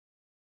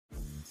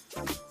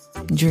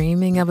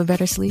Dreaming of a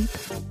better sleep?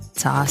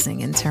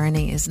 Tossing and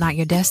turning is not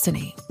your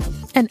destiny.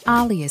 And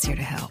Ollie is here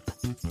to help.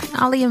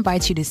 Ollie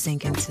invites you to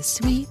sink into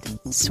sweet,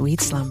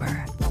 sweet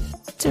slumber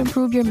to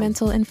improve your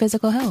mental and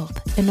physical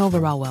health and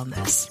overall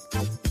wellness.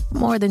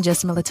 More than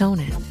just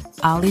melatonin,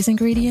 Ollie's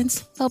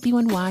ingredients help you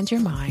unwind your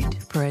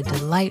mind for a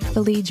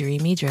delightfully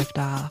dreamy drift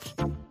off.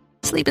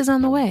 Sleep is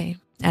on the way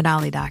at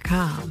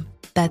Ollie.com.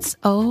 That's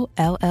OLLY.com.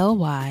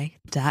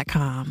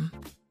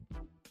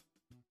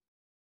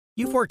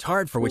 You've worked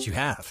hard for what you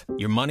have.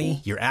 Your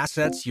money, your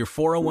assets, your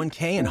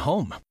 401k, and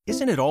home.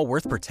 Isn't it all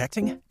worth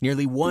protecting?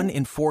 Nearly 1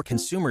 in 4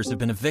 consumers have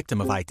been a victim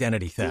of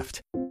identity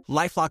theft.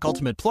 LifeLock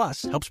Ultimate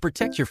Plus helps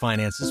protect your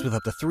finances with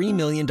up to $3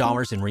 million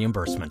in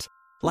reimbursement.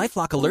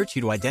 LifeLock alerts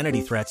you to identity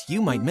threats you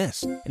might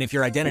miss. And if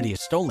your identity is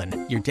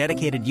stolen, your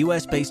dedicated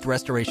U.S.-based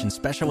restoration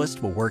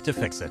specialist will work to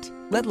fix it.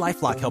 Let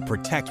LifeLock help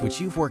protect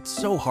what you've worked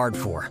so hard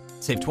for.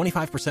 Save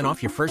 25%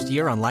 off your first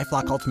year on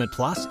LifeLock Ultimate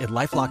Plus at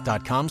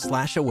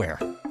LifeLock.com/aware.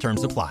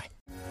 Terms apply.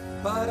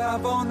 But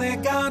I've only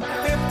got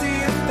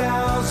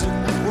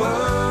 50,000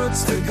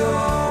 words to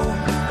go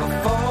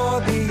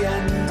before the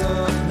end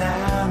of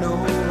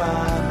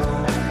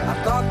NaNoWriMo.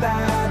 I thought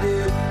that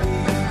it'd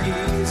be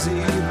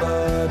easy,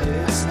 but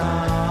it's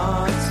not.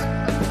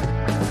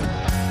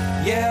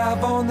 Yeah,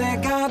 I've only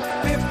got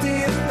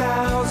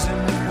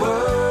 50,000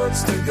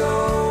 words to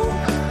go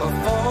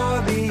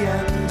before the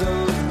end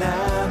of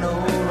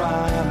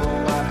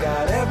NaNoWriMo. I've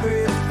got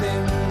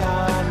everything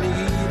I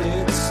need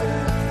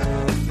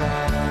except for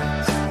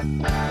that.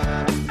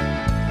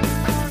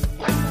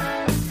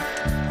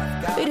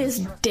 It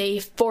is day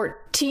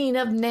 14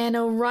 of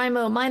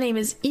NaNoWriMo. My name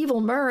is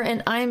Evil Murr,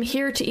 and I'm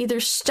here to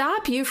either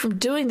stop you from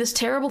doing this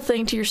terrible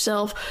thing to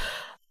yourself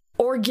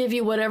or give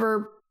you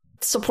whatever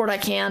support I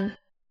can.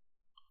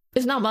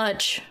 It's not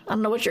much. I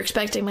don't know what you're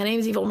expecting. My name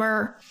is Evil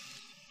Murr,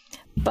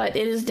 but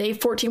it is day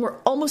 14.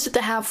 We're almost at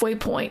the halfway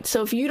point.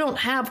 So if you don't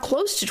have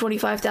close to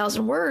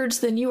 25,000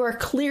 words, then you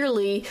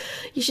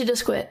should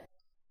just quit.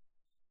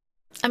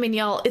 I mean,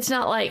 y'all, it's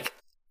not like,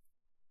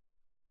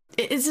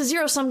 it's a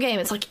zero-sum game.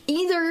 It's like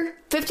either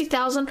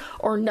 50,000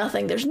 or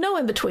nothing. There's no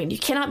in between. You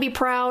cannot be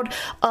proud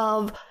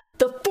of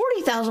the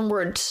 40,000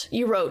 words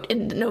you wrote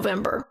in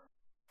November,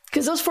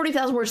 because those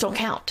 40,000 words don't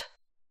count.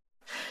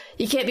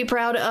 You can't be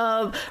proud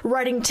of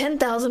writing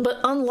 10,000 but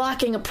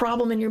unlocking a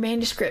problem in your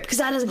manuscript, because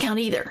that doesn't count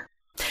either.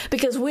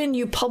 Because when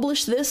you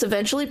publish this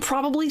eventually,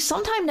 probably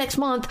sometime next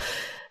month,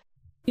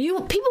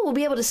 people will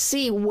be able to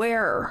see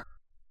where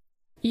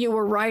you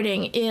were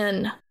writing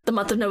in the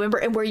month of November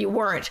and where you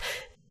weren't.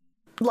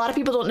 A lot of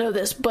people don't know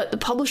this, but the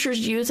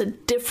publishers use a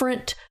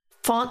different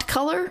font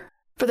color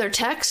for their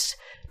text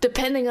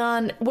depending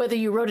on whether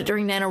you wrote it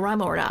during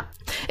NaNoWriMo or not.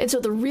 And so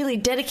the really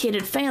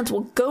dedicated fans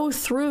will go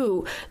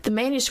through the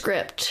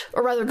manuscript,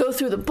 or rather go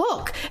through the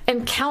book,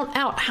 and count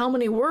out how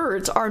many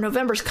words are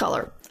November's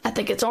color. I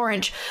think it's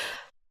orange.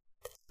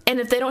 And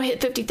if they don't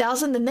hit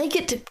 50,000, then they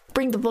get to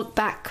bring the book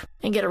back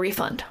and get a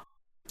refund.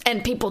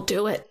 And people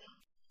do it.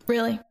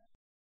 Really.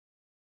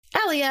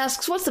 Allie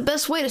asks, what's the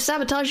best way to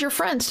sabotage your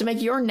friends to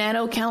make your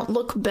Nano account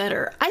look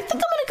better? I think I'm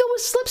going to go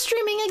with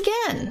slipstreaming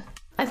again.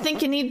 I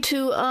think you need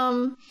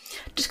to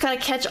just kind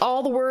of catch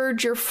all the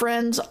words your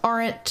friends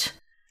aren't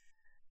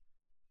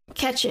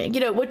catching. You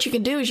know, what you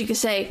can do is you can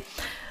say,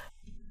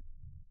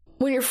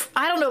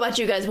 I don't know about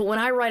you guys, but when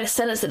I write a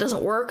sentence that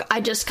doesn't work,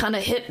 I just kind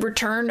of hit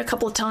return a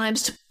couple of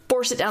times to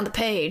force it down the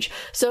page.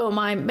 So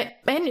my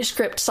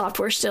manuscript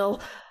software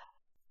still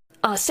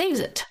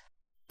saves it.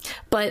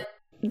 But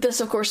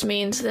this, of course,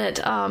 means that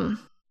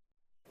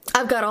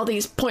I've got all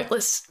these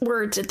pointless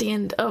words at the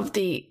end of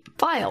the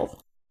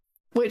file,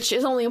 which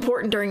is only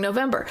important during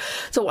November.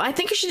 So what I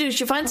think you should do is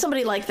you find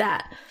somebody like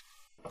that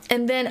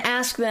and then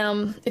ask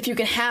them if you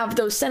can have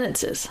those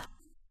sentences.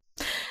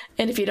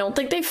 And if you don't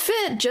think they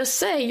fit, just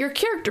say, your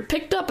character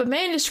picked up a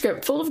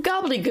manuscript full of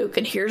gobbledygook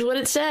and here's what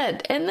it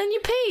said. And then you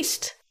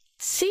paste.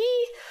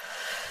 See?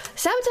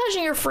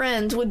 Sabotaging your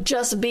friends would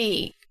just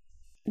be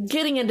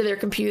getting into their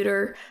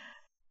computer,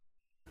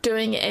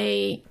 doing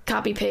a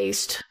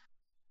copy-paste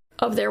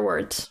of their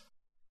words.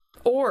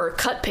 Or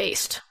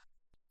cut-paste.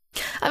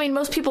 I mean,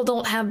 most people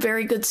don't have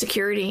very good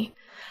security.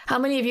 How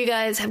many of you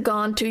guys have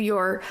gone to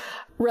your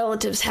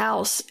relative's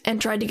house and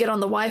tried to get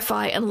on the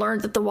Wi-Fi and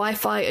learned that the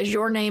Wi-Fi is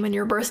your name and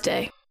your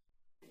birthday?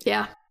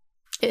 Yeah,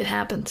 it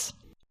happens.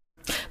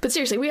 But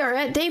seriously, we are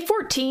at day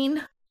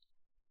 14.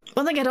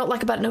 One thing I don't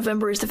like about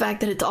November is the fact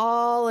that it's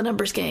all a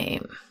numbers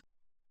game.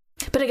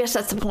 But I guess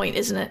that's the point,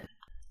 isn't it?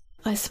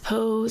 I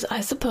suppose.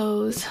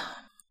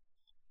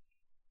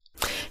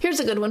 Here's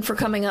a good one for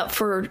coming up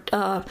for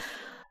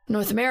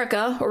North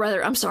America, or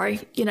rather, I'm sorry,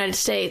 United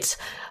States,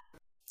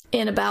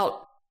 in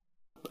about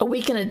a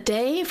week and a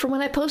day from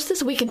when I post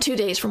this, a week and 2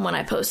 days from when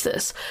I post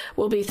this,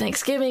 will be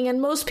Thanksgiving,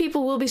 and most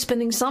people will be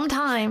spending some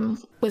time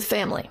with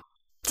family.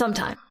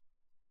 Sometime.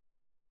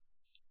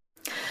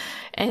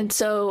 And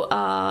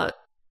so,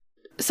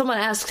 someone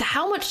asked,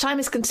 how much time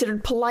is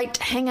considered polite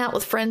to hang out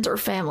with friends or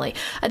family?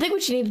 I think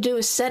what you need to do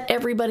is set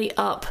everybody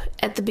up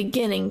at the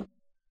beginning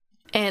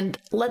and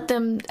let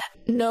them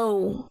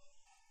know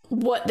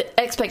what the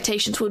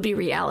expectations would be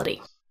reality.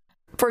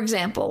 For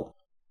example,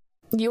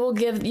 you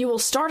will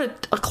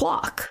start a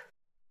clock,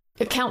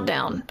 a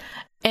countdown,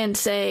 and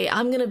say,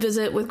 I'm going to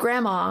visit with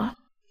grandma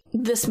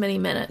this many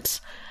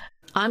minutes.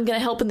 I'm going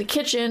to help in the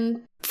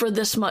kitchen for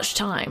this much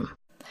time.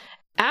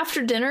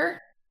 After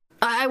dinner,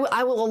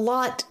 I will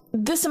allot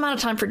this amount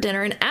of time for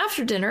dinner. And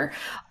after dinner,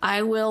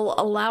 I will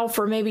allow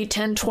for maybe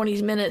 10,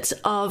 20 minutes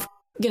of,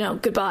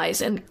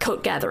 goodbyes and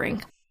coat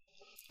gathering.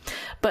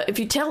 But if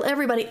you tell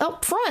everybody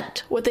up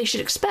front what they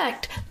should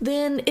expect,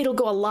 then it'll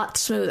go a lot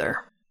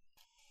smoother.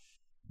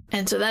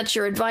 And so that's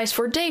your advice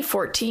for day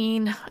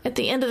 14. At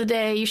the end of the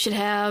day, you should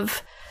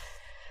have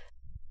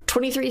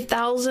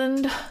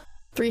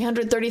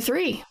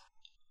 23,333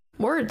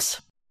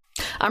 words.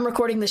 I'm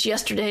recording this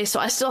yesterday, so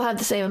I still have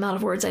the same amount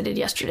of words I did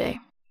yesterday.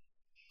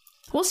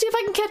 We'll see if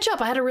I can catch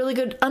up. I had a really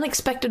good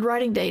unexpected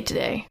writing day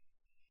today.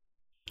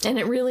 And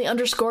it really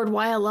underscored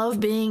why I love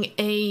being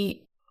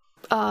a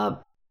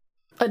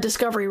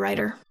discovery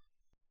writer.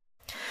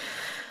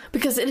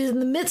 Because it is in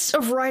the midst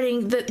of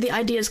writing that the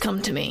ideas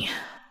come to me.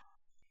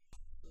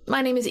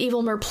 My name is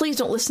Evil Mer. Please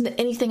don't listen to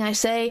anything I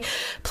say.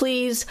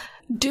 Please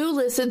do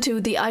listen to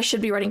the I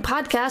Should Be Writing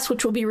podcast,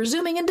 which will be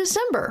resuming in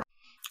December.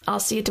 I'll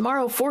see you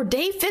tomorrow for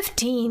day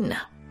 15.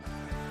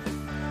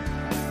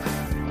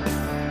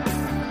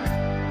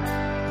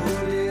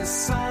 Who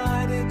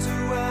decided to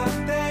have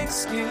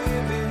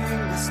Thanksgiving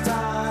this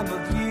time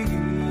of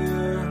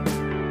year?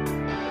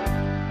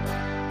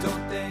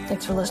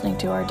 Thanks for listening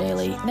to our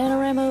daily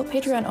NaNoWriMo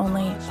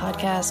Patreon-only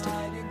podcast.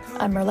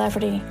 I'm Mer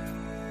Lafferty,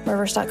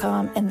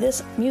 Merverse.com, and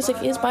this music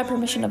is by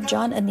permission of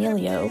John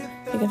Anealio.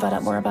 You can find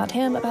out more about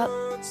him at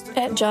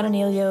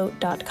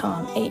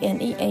johnanealio.com,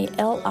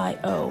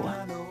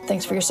 Anealio.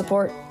 Thanks for your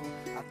support. I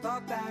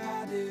thought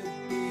that it'd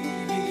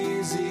be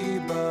easy,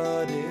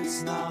 but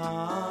it's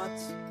not.